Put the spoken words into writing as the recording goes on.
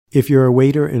If you're a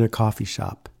waiter in a coffee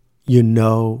shop, you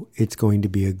know it's going to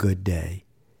be a good day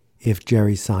if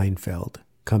Jerry Seinfeld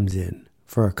comes in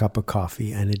for a cup of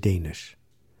coffee and a Danish.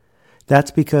 That's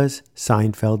because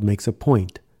Seinfeld makes a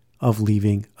point of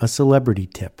leaving a celebrity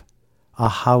tip, a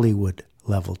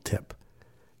Hollywood-level tip,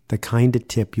 the kind of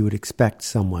tip you would expect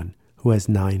someone who has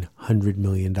 $900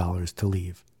 million to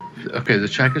leave. Okay, the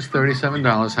check is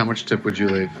 $37. How much tip would you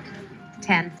leave?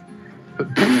 10.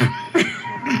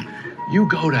 You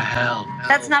go to hell.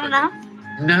 That's not enough?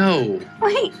 No.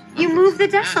 Wait, you moved the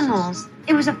decimals.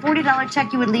 It was a $40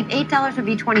 check. You would leave $8 would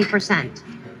be 20%.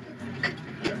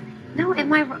 No,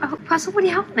 Russell, would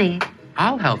you help me?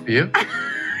 I'll help you.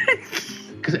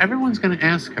 Because everyone's going to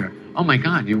ask her, oh my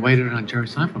God, you waited on Jerry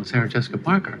Seinfeld and Sarah Jessica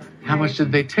Parker. How much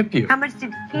did they tip you? How much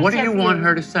did he What do tip you want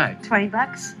her to say? $20?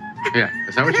 Yeah,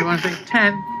 is that what you want to say?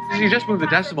 10. You just moved the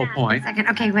decimal point. Second.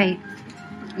 Okay, wait.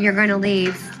 You're going to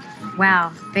leave.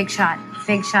 Wow, big shot.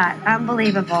 Big shot.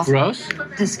 Unbelievable. Gross.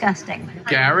 Disgusting.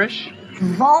 Garish.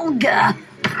 Vulgar.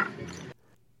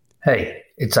 Hey,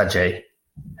 it's Ajay,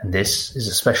 and this is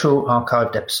a special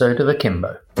archived episode of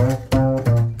Akimbo.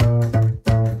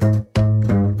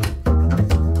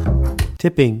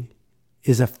 Tipping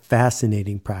is a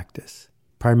fascinating practice,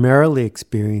 primarily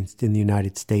experienced in the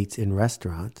United States in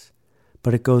restaurants,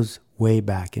 but it goes way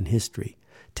back in history.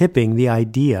 Tipping, the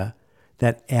idea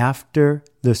that after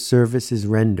the service is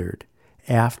rendered,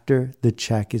 after the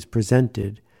check is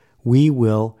presented, we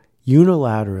will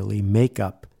unilaterally make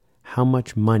up how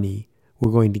much money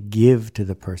we're going to give to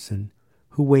the person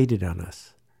who waited on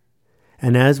us.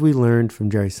 And as we learned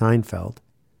from Jerry Seinfeld,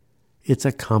 it's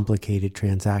a complicated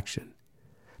transaction.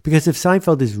 Because if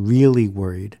Seinfeld is really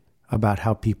worried about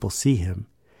how people see him,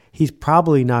 he's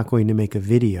probably not going to make a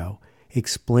video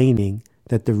explaining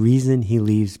that the reason he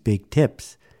leaves big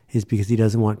tips is because he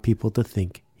doesn't want people to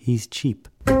think he's cheap.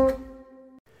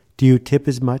 Do you tip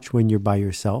as much when you're by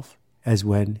yourself as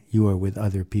when you are with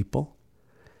other people?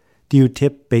 Do you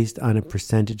tip based on a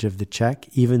percentage of the check,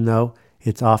 even though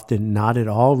it's often not at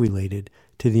all related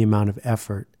to the amount of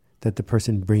effort that the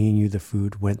person bringing you the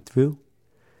food went through?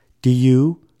 Do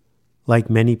you, like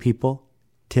many people,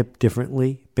 tip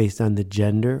differently based on the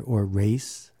gender or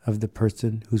race of the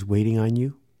person who's waiting on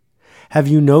you? Have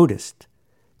you noticed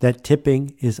that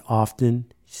tipping is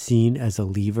often seen as a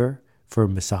lever for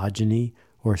misogyny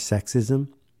or sexism?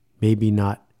 Maybe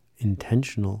not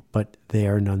intentional, but they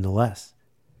are nonetheless.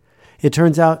 It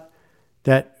turns out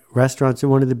that restaurants are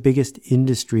one of the biggest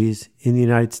industries in the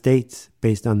United States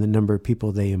based on the number of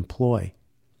people they employ.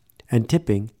 And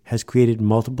tipping has created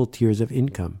multiple tiers of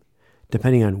income,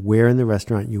 depending on where in the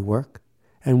restaurant you work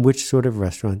and which sort of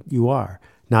restaurant you are,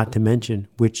 not to mention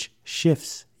which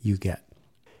shifts you get.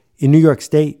 In New York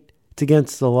State, it's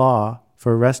against the law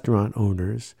for restaurant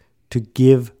owners to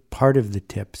give part of the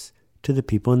tips to the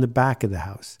people in the back of the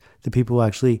house, the people who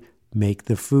actually make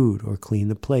the food or clean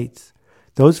the plates.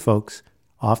 Those folks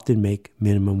often make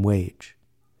minimum wage.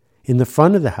 In the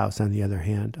front of the house, on the other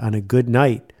hand, on a good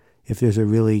night, if there's a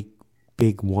really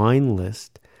big wine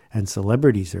list and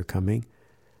celebrities are coming,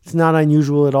 it's not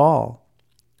unusual at all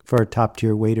for a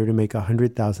top-tier waiter to make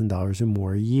 $100,000 or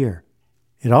more a year.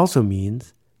 It also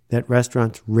means that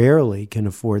restaurants rarely can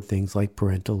afford things like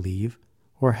parental leave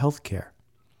or health care.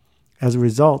 As a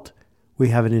result, we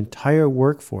have an entire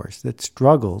workforce that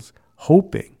struggles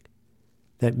hoping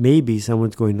that maybe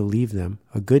someone's going to leave them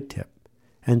a good tip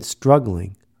and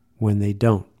struggling when they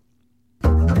don't.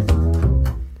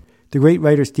 The great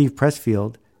writer Steve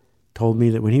Pressfield told me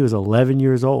that when he was 11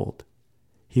 years old,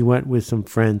 he went with some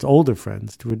friends, older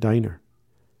friends, to a diner.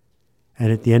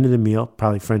 And at the end of the meal,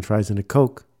 probably French fries and a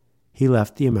Coke, he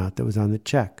left the amount that was on the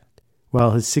check.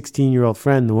 Well, his 16-year-old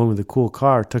friend, the one with the cool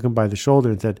car, took him by the shoulder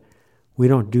and said, "We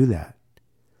don't do that.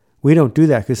 We don't do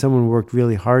that because someone worked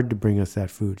really hard to bring us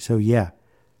that food. So yeah,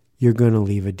 you're going to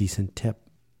leave a decent tip."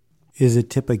 Is a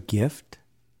tip a gift?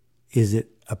 Is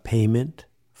it a payment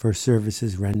for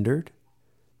services rendered?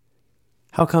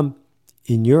 How come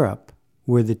in Europe,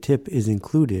 where the tip is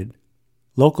included,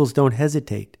 locals don't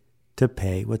hesitate to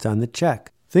pay what's on the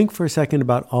check? Think for a second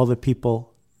about all the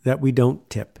people that we don't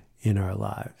tip in our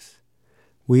lives.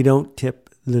 We don't tip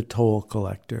the toll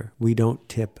collector. We don't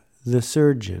tip the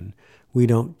surgeon. We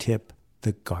don't tip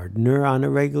the gardener on a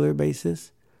regular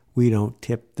basis. We don't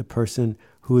tip the person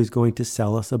who is going to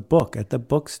sell us a book at the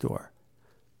bookstore.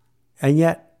 And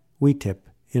yet, we tip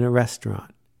in a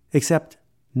restaurant, except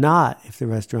not if the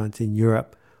restaurant's in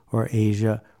Europe or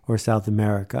Asia or South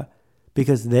America,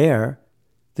 because there,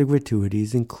 the gratuity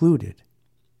is included.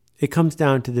 It comes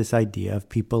down to this idea of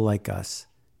people like us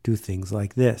do things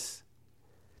like this.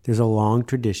 There's a long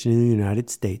tradition in the United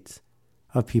States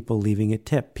of people leaving a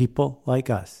tip. People like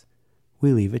us,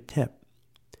 we leave a tip.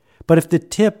 But if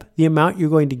the amount you're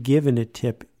going to give in a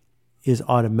tip is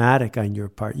automatic on your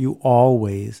part, you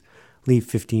always leave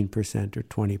 15% or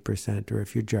 20%, or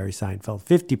if you're Jerry Seinfeld,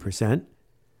 50%,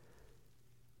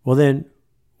 well then,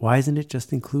 why isn't it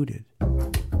just included?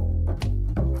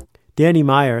 Danny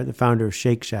Meyer, the founder of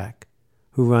Shake Shack,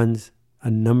 who runs a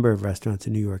number of restaurants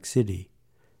in New York City,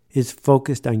 is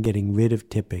focused on getting rid of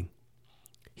tipping.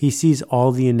 He sees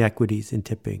all the inequities in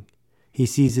tipping. He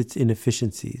sees its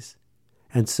inefficiencies.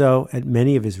 And so, at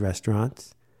many of his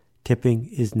restaurants, tipping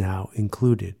is now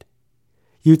included.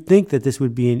 You'd think that this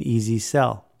would be an easy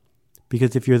sell,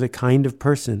 because if you're the kind of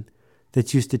person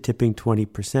that's used to tipping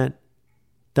 20%,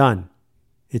 done.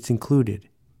 It's included.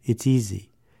 It's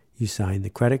easy. You sign the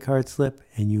credit card slip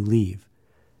and you leave.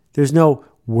 There's no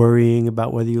worrying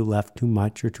about whether you left too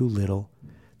much or too little.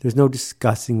 There's no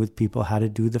discussing with people how to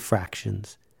do the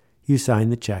fractions. You sign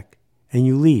the check and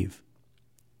you leave.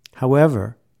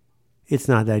 However, it's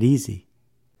not that easy.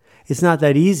 It's not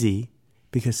that easy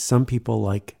because some people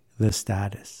like the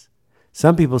status.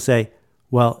 Some people say,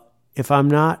 well, if I'm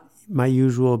not my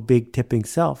usual big tipping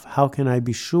self, how can I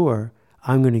be sure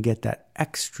I'm going to get that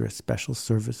extra special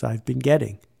service I've been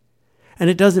getting? And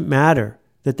it doesn't matter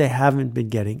that they haven't been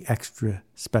getting extra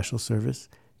special service.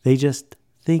 They just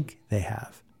think they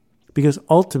have. Because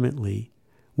ultimately,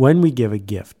 when we give a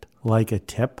gift like a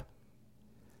tip,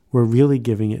 we're really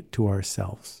giving it to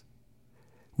ourselves.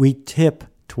 We tip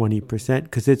 20%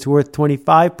 because it's worth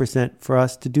 25% for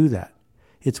us to do that.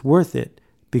 It's worth it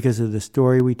because of the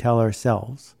story we tell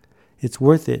ourselves. It's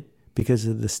worth it because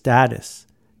of the status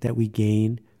that we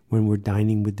gain when we're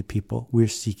dining with the people we're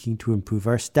seeking to improve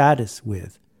our status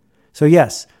with. So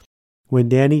yes, when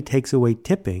Danny takes away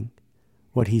tipping,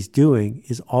 what he's doing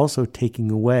is also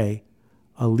taking away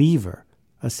a lever,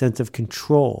 a sense of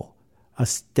control, a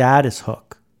status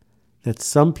hook that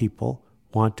some people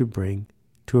want to bring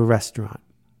to a restaurant.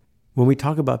 When we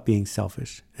talk about being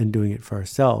selfish and doing it for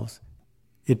ourselves,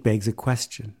 it begs a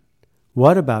question.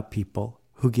 What about people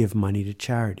who give money to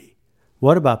charity?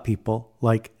 What about people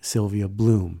like Sylvia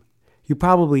Bloom? You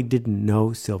probably didn't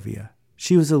know Sylvia.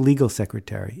 She was a legal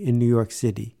secretary in New York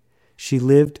City. She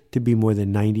lived to be more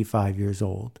than 95 years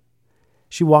old.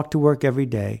 She walked to work every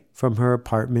day from her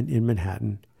apartment in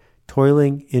Manhattan,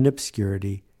 toiling in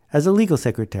obscurity as a legal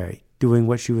secretary, doing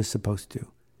what she was supposed to.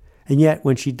 And yet,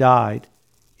 when she died,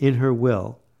 in her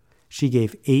will, she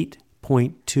gave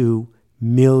 $8.2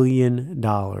 million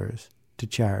to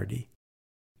charity.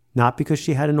 Not because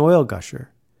she had an oil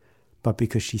gusher, but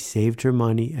because she saved her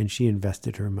money and she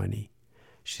invested her money.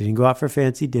 She didn't go out for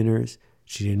fancy dinners.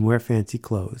 She didn't wear fancy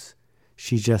clothes.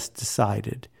 She just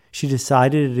decided. She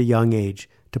decided at a young age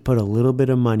to put a little bit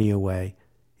of money away,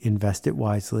 invest it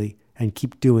wisely, and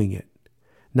keep doing it.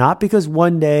 Not because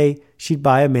one day she'd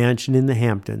buy a mansion in the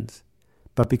Hamptons,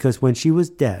 but because when she was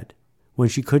dead, when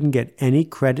she couldn't get any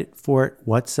credit for it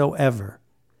whatsoever,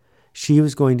 she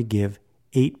was going to give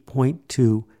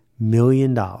 $8.2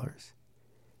 million,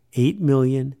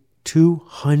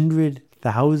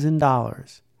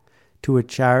 $8,200,000 to a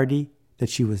charity that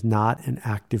she was not an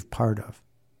active part of.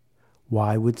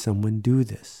 Why would someone do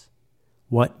this?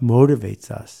 What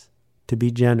motivates us to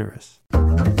be generous?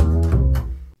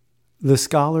 The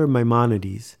scholar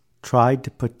Maimonides tried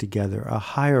to put together a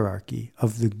hierarchy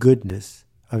of the goodness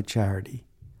of charity.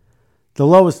 The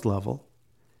lowest level,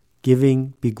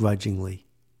 giving begrudgingly.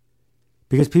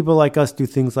 Because people like us do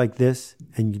things like this,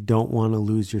 and you don't want to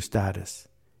lose your status.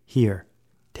 Here,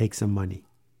 take some money.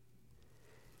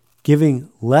 Giving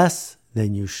less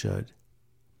than you should,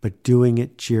 but doing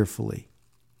it cheerfully.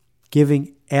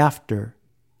 Giving after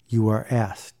you are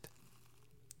asked.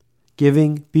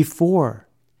 Giving before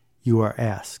you are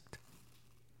asked.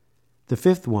 The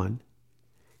fifth one,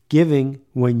 giving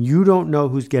when you don't know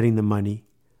who's getting the money,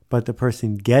 but the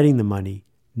person getting the money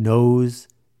knows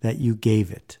that you gave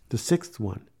it. The sixth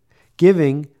one,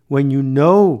 giving when you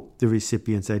know the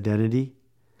recipient's identity,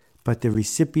 but the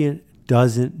recipient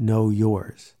doesn't know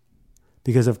yours.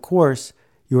 Because, of course,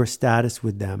 your status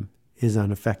with them is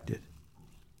unaffected.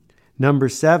 Number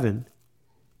 7,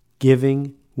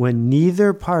 giving when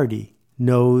neither party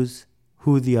knows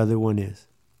who the other one is.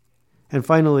 And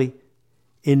finally,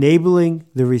 enabling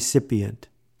the recipient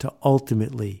to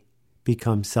ultimately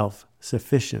become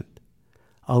self-sufficient,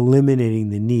 eliminating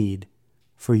the need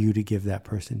for you to give that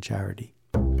person charity.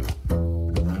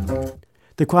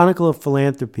 The Chronicle of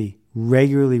Philanthropy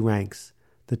regularly ranks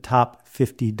the top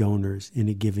 50 donors in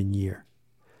a given year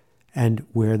and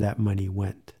where that money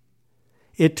went.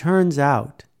 It turns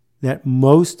out that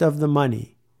most of the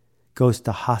money goes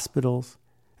to hospitals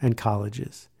and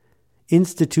colleges.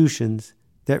 institutions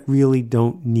that really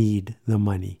don't need the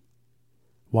money.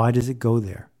 Why does it go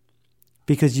there?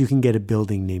 Because you can get a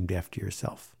building named after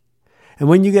yourself. And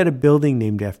when you get a building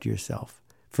named after yourself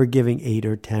for giving 8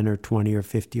 or 10 or 20 or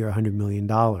 50 or $100 million,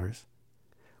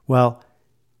 well,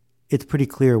 it's pretty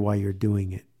clear why you're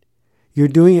doing it. You're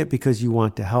doing it because you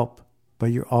want to help,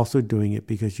 but you're also doing it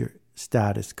because your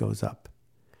status goes up,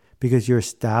 because you're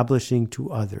establishing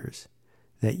to others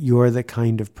that you're the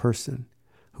kind of person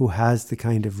who has the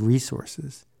kind of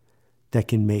resources that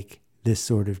can make this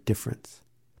sort of difference.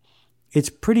 It's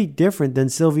pretty different than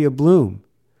Sylvia Bloom,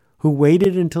 who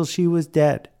waited until she was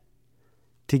dead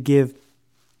to give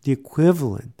the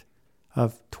equivalent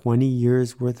of 20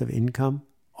 years worth of income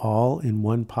all in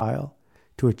one pile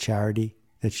to a charity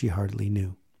that she hardly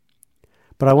knew.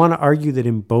 But I want to argue that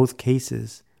in both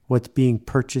cases, what's being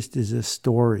purchased is a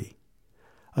story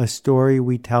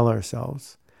we tell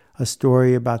ourselves, a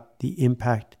story about the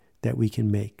impact that we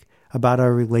can make, about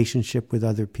our relationship with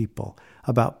other people,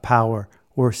 about power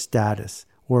or status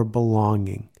or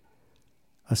belonging,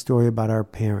 a story about our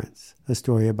parents, a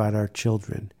story about our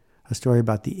children, a story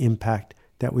about the impact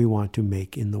that we want to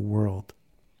make in the world.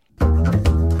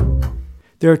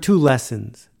 There are two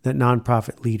lessons that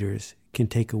nonprofit leaders can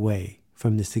take away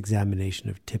from this examination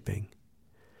of tipping.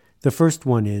 The first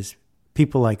one is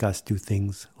people like us do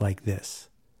things like this.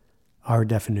 Our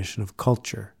definition of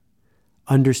culture,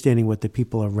 understanding what the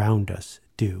people around us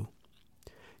do.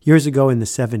 Years ago in the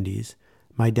 70s,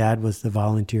 my dad was the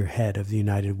volunteer head of the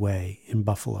United Way in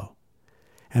Buffalo.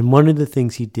 And one of the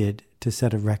things he did to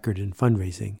set a record in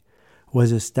fundraising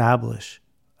was establish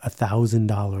a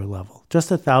 $1,000 level, just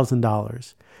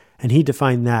 $1,000. And he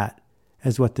defined that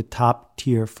as what the top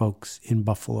tier folks in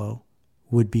Buffalo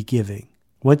would be giving.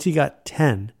 Once he got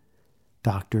 10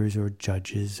 doctors or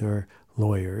judges or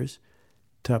lawyers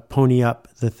to pony up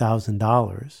the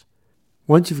 $1,000,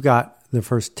 once you've got the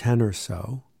first 10 or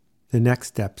so, the next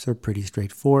steps are pretty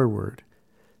straightforward.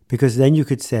 Because then you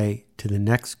could say to the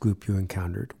next group you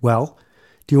encountered, well,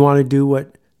 do you want to do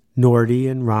what Nordy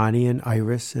and Ronnie and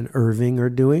Iris and Irving are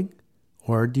doing?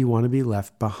 Or do you want to be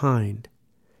left behind?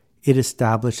 It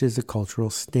establishes a cultural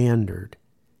standard.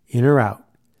 In or out,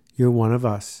 you're one of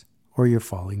us or you're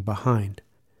falling behind.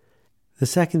 The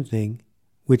second thing,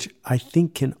 which I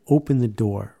think can open the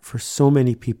door for so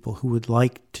many people who would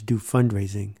like to do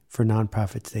fundraising for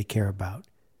nonprofits they care about.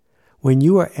 When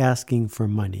you are asking for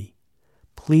money,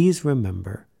 please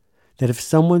remember that if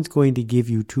someone's going to give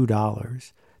you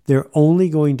 $2, they're only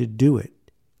going to do it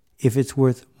if it's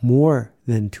worth more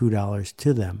than $2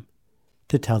 to them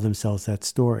to tell themselves that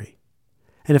story.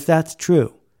 And if that's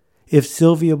true, if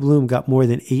Sylvia Bloom got more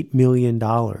than $8 million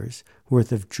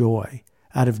worth of joy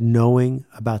out of knowing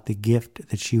about the gift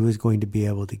that she was going to be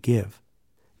able to give,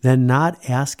 then not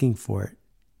asking for it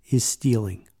is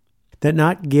stealing. That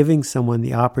not giving someone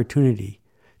the opportunity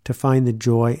to find the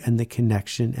joy and the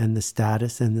connection and the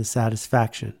status and the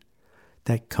satisfaction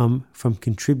that come from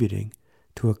contributing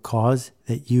to a cause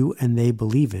that you and they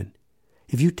believe in,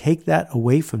 if you take that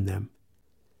away from them,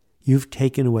 you've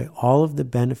taken away all of the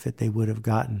benefit they would have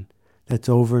gotten that's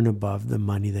over and above the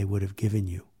money they would have given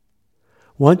you.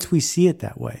 Once we see it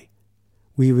that way,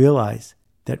 we realize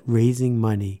that raising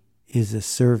money is a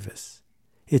service.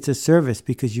 It's a service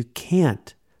because you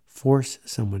can't force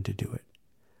someone to do it,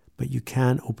 but you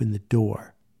can open the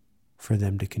door for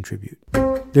them to contribute.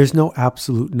 There's no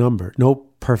absolute number, no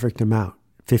perfect amount,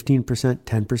 15%,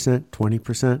 10%,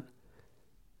 20%,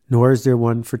 nor is there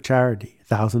one for charity,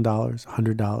 $1,000,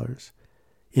 $100.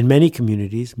 In many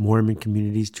communities, Mormon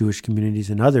communities, Jewish communities,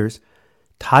 and others,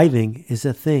 tithing is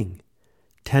a thing,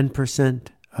 10%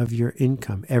 of your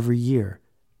income every year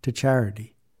to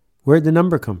charity. Where'd the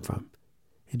number come from?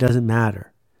 It doesn't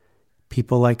matter.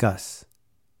 People like us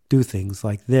do things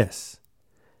like this.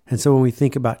 And so when we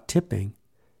think about tipping,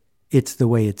 it's the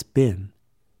way it's been.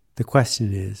 The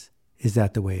question is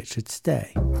that the way it should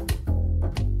stay?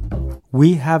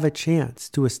 We have a chance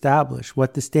to establish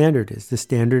what the standard is. The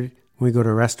standard when we go to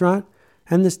a restaurant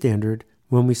and the standard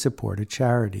when we support a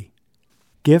charity.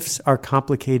 Gifts are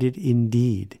complicated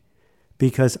indeed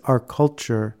because our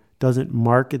culture doesn't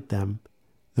market them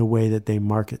the way that they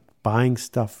market buying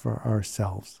stuff for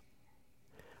ourselves.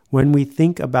 When we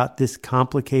think about this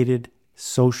complicated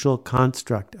social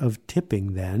construct of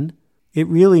tipping, then, it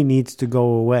really needs to go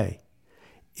away.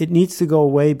 It needs to go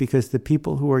away because the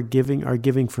people who are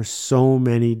giving for so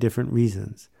many different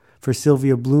reasons. For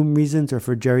Sylvia Bloom reasons or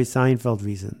for Jerry Seinfeld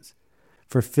reasons.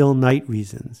 For Phil Knight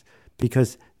reasons.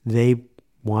 Because they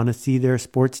want to see their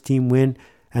sports team win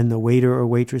and the waiter or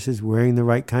waitress is wearing the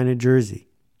right kind of jersey.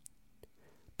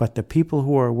 But the people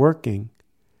who are working,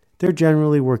 They're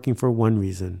generally working for one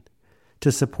reason: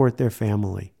 to support their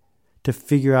family, to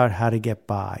figure out how to get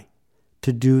by,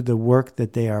 to do the work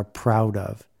that they are proud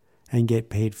of and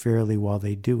get paid fairly while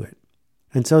they do it.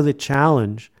 And so the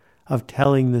challenge of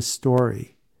telling the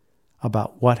story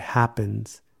about what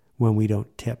happens when we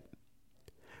don't tip.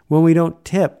 When we don't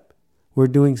tip, we're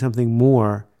doing something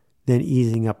more than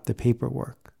easing up the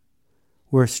paperwork.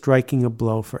 We're striking a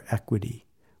blow for equity.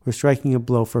 We're striking a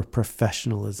blow for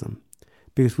professionalism,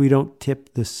 because we don't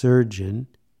tip the surgeon.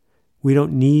 We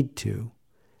don't need to,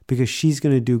 because she's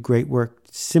going to do great work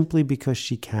simply because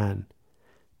she can,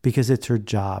 because it's her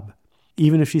job.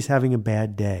 Even if she's having a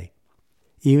bad day,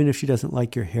 even if she doesn't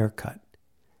like your haircut,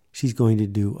 she's going to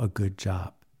do a good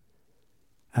job.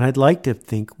 And I'd like to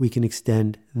think we can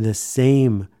extend the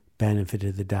same benefit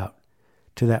of the doubt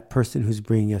to that person who's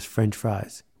bringing us French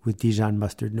fries with Dijon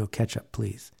mustard, no ketchup,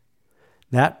 please.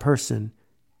 That person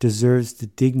deserves the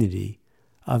dignity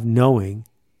of knowing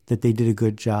that they did a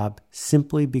good job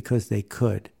simply because they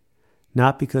could,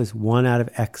 not because one out of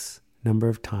X number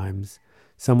of times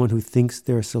someone who thinks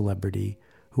they're a celebrity,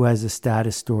 who has a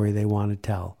status story they want to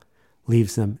tell,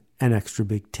 leaves them an extra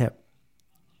big tip.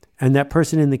 And that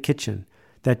person in the kitchen,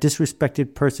 that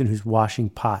disrespected person who's washing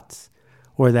pots,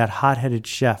 or that hot-headed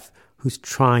chef who's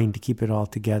trying to keep it all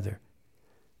together.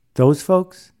 Those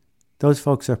folks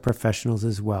are professionals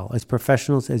as well, as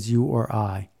professionals as you or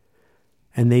I,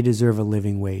 and they deserve a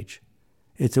living wage.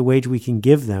 It's a wage we can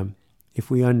give them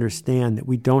if we understand that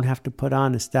we don't have to put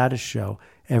on a status show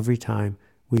every time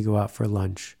we go out for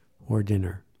lunch or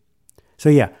dinner. So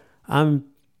yeah, I'm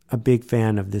a big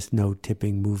fan of this no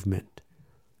tipping movement,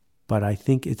 but I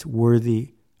think it's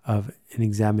worthy of an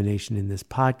examination in this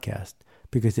podcast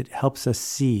because it helps us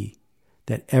see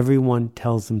that everyone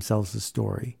tells themselves a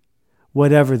story,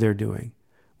 whatever they're doing,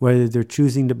 whether they're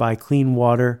choosing to buy clean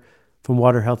water from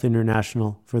Water Health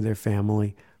International for their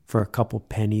family for a couple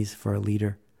pennies for a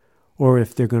liter, or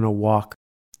if they're going to walk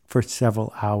for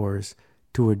several hours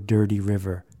to a dirty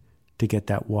river to get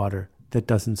that water that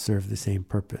doesn't serve the same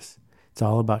purpose. It's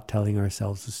all about telling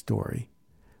ourselves a story.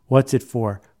 What's it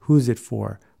for? Who's it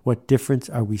for? What difference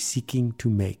are we seeking to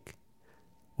make?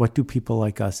 What do people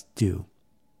like us do?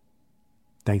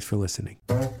 Thanks for listening.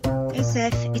 Hey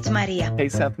Seth, it's Maria. Hey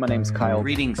Seth, my name's Kyle.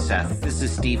 Greetings, Seth. This is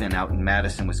Steven out in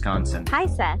Madison, Wisconsin. Hi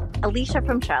Seth, Alicia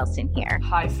from Charleston here.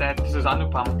 Hi Seth, this is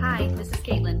Anupam. Hi, this is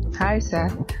Caitlin. Hi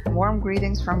Seth, warm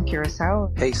greetings from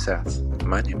Curacao. Hey Seth,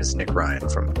 my name is Nick Ryan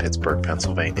from Pittsburgh,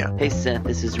 Pennsylvania. Hey Seth,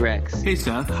 this is Rex. Hey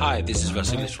Seth. Hi, this is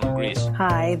Vasilis from Greece.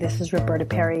 Hi, this is Roberta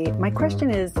Perry. My question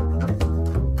is...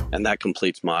 And that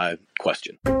completes my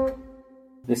question.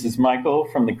 This is Michael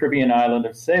from the Caribbean island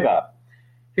of Saba.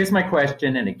 Here's my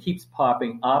question, and it keeps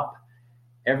popping up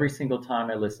every single time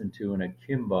I listen to an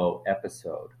Akimbo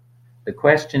episode. The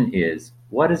question is,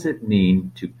 what does it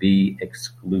mean to be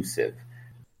exclusive?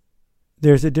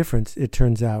 There's a difference, it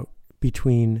turns out,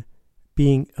 between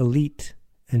being elite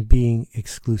and being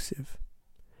exclusive.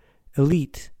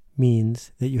 Elite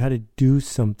means that you had to do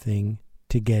something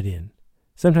to get in.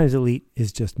 Sometimes elite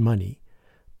is just money,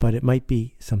 but it might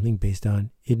be something based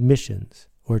on admissions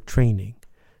or training.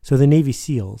 So the Navy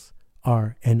SEALs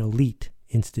are an elite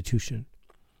institution.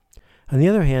 On the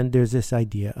other hand, there's this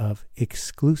idea of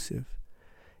exclusive.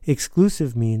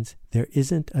 Exclusive means there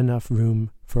isn't enough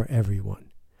room for everyone.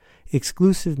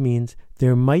 Exclusive means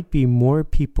there might be more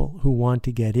people who want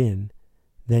to get in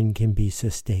than can be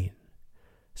sustained.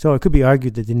 So it could be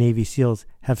argued that the Navy SEALs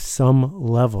have some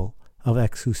level of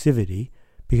exclusivity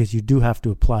because you do have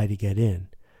to apply to get in.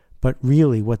 But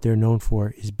really what they're known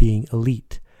for is being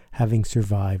elite, having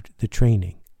survived the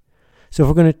training. So if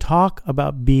we're going to talk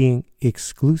about being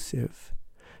exclusive,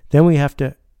 then we have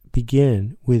to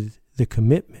begin with the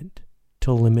commitment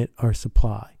to limit our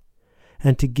supply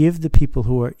and to give the people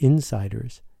who are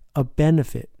insiders a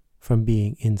benefit from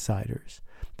being insiders,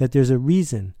 that there's a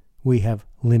reason we have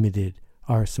limited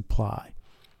our supply.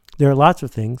 There are lots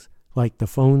of things, like the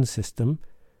phone system,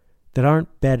 that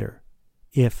aren't better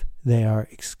if they are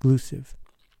exclusive.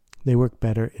 They work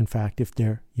better, in fact, if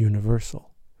they're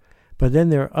universal. But then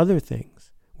there are other things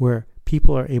where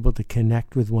people are able to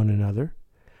connect with one another,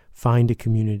 find a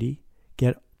community,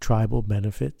 get tribal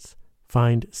benefits,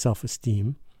 find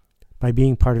self-esteem by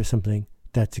being part of something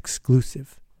that's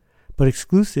exclusive. But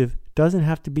exclusive doesn't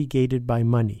have to be gated by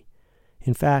money.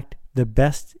 In fact, the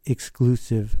best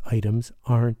exclusive items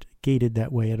aren't gated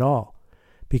that way at all,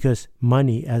 because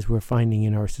money, as we're finding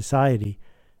in our society,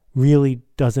 really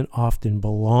doesn't often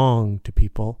belong to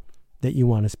people that you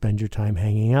want to spend your time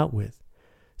hanging out with.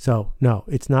 So, no,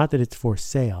 it's not that it's for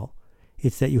sale.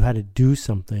 It's that you had to do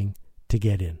something to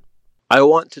get in. I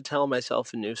want to tell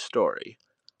myself a new story.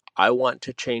 I want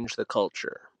to change the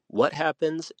culture. What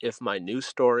happens if my new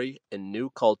story and new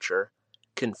culture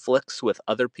conflicts with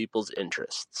other people's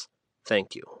interests?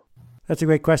 Thank you. That's a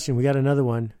great question. We got another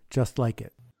one just like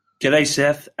it. G'day,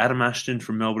 Seth. Adam Ashton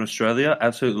from Melbourne, Australia.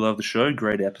 Absolutely love the show.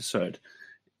 Great episode.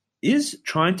 Is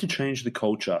trying to change the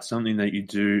culture something that you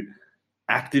do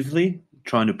actively,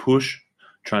 trying to push,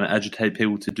 trying to agitate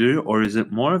people to do, or is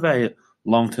it more of a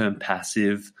long-term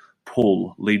passive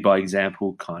pull, lead by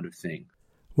example kind of thing?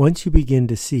 Once you begin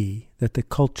to see that the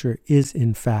culture is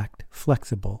in fact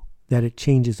flexible, that it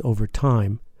changes over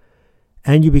time,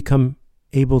 and you become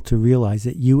able to realize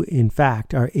that you in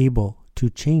fact are able to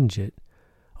change it,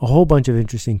 a whole bunch of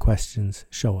interesting questions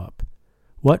show up.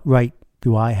 What right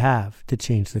do I have to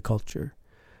change the culture?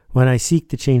 When I seek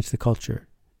to change the culture,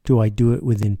 do I do it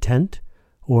with intent,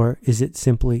 or is it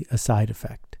simply a side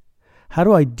effect? How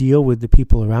do I deal with the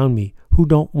people around me who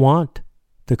don't want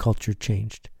the culture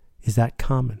changed? Is that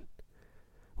common?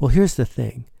 Well, here's the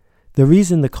thing. The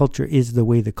reason the culture is the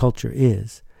way the culture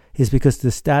is because the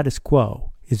status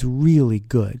quo is really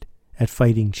good at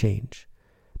fighting change.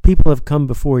 People have come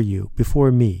before you,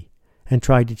 before me, and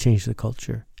tried to change the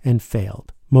culture and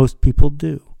failed. Most people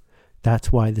do.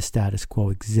 That's why the status quo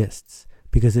exists,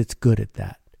 because it's good at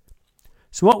that.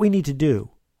 So what we need to do,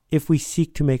 if we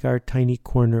seek to make our tiny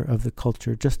corner of the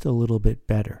culture just a little bit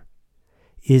better,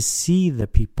 is see the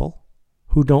people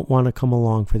who don't want to come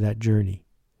along for that journey.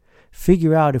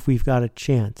 Figure out if we've got a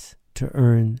chance to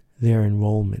earn their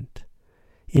enrollment.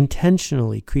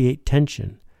 Intentionally create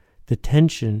tension, the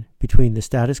tension between the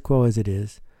status quo as it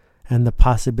is and the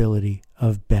possibility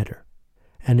of better.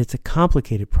 And it's a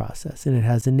complicated process, and it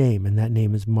has a name, and that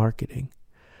name is marketing.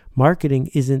 Marketing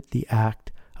isn't the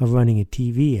act of running a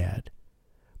TV ad.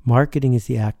 Marketing is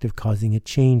the act of causing a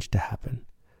change to happen,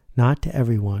 not to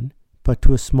everyone, but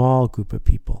to a small group of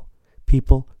people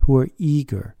who are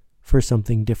eager for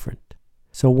something different.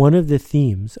 So one of the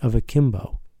themes of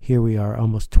Akimbo, here we are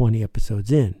almost 20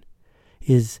 episodes in,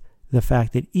 is the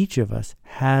fact that each of us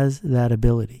has that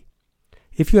ability.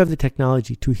 If you have the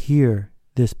technology to hear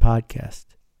this podcast,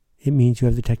 it means you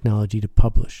have the technology to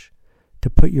publish, to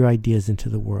put your ideas into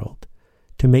the world,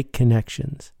 to make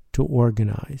connections, to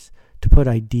organize, to put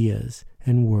ideas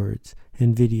and words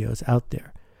and videos out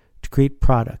there, to create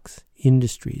products,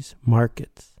 industries,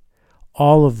 markets.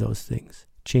 All of those things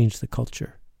change the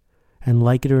culture. And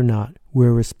like it or not,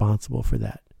 we're responsible for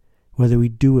that. Whether we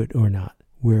do it or not,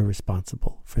 we're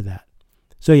responsible for that.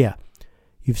 So yeah,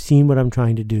 you've seen what I'm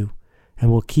trying to do, and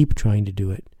we'll keep trying to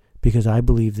do it, because I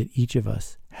believe that each of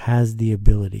us has the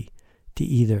ability to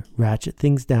either ratchet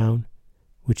things down,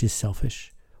 which is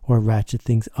selfish, or ratchet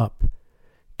things up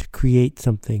to create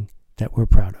something that we're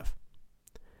proud of.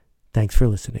 Thanks for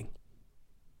listening.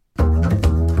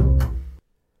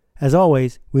 As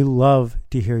always, we love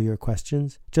to hear your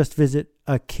questions. Just visit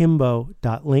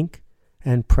akimbo.link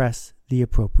and press the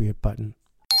appropriate button.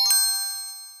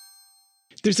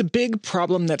 There's a big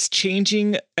problem that's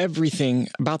changing everything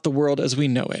about the world as we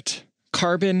know it.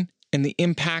 Carbon and the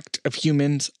impact of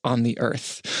humans on the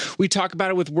earth. We talk about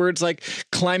it with words like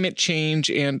climate change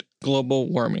and global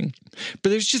warming. But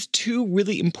there's just two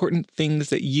really important things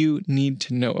that you need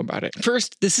to know about it.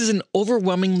 First, this is an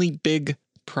overwhelmingly big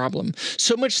problem.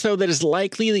 So much so that it's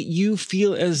likely that you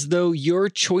feel as though your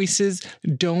choices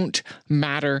don't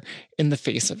matter in the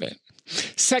face of it.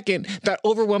 Second, that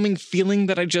overwhelming feeling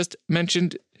that I just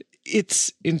mentioned,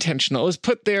 it's intentional. It was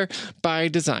put there by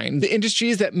design. The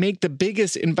industries that make the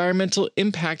biggest environmental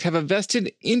impact have a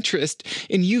vested interest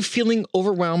in you feeling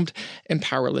overwhelmed and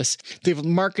powerless. They've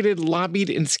marketed, lobbied,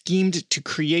 and schemed to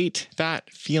create that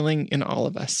feeling in all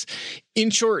of us. In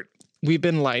short, we've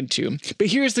been lied to. But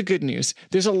here's the good news.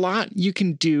 There's a lot you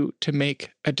can do to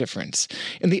make a difference.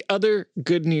 And the other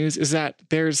good news is that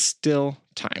there's still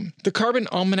time. The Carbon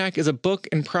Almanac is a book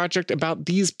and project about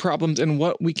these problems and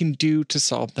what we can do to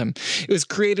solve them. It was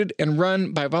created and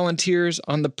run by volunteers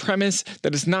on the premise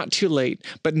that it's not too late,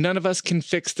 but none of us can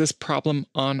fix this problem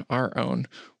on our own.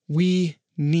 We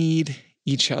need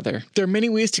each other. There are many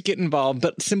ways to get involved,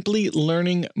 but simply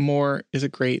learning more is a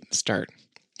great start.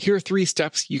 Here are 3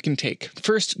 steps you can take.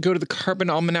 First, go to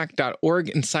thecarbonalmanac.org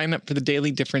and sign up for the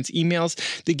Daily Difference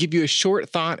emails. They give you a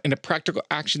short thought and a practical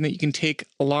action that you can take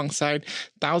alongside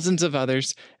thousands of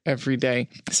others every day.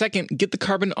 Second, get the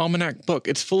Carbon Almanac book.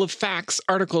 It's full of facts,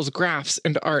 articles, graphs,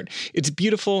 and art. It's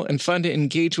beautiful and fun to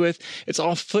engage with. It's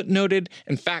all footnoted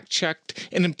and fact-checked.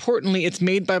 And importantly, it's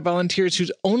made by volunteers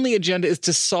whose only agenda is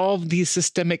to solve these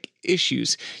systemic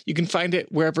issues. You can find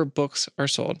it wherever books are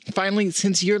sold. Finally,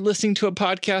 since you're listening to a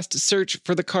podcast, search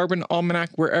for the Carbon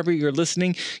Almanac wherever you're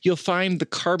listening. You'll find the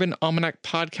Carbon Almanac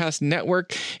Podcast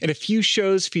Network and a few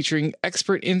shows featuring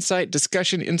expert insight,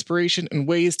 discussion, inspiration, and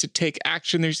ways to take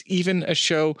action. There's even a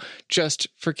show just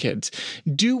for kids.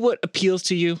 Do what appeals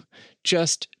to you.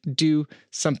 Just do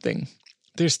something.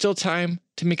 There's still time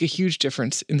to make a huge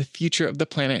difference in the future of the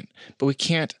planet, but we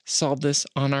can't solve this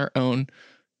on our own.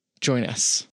 Join us.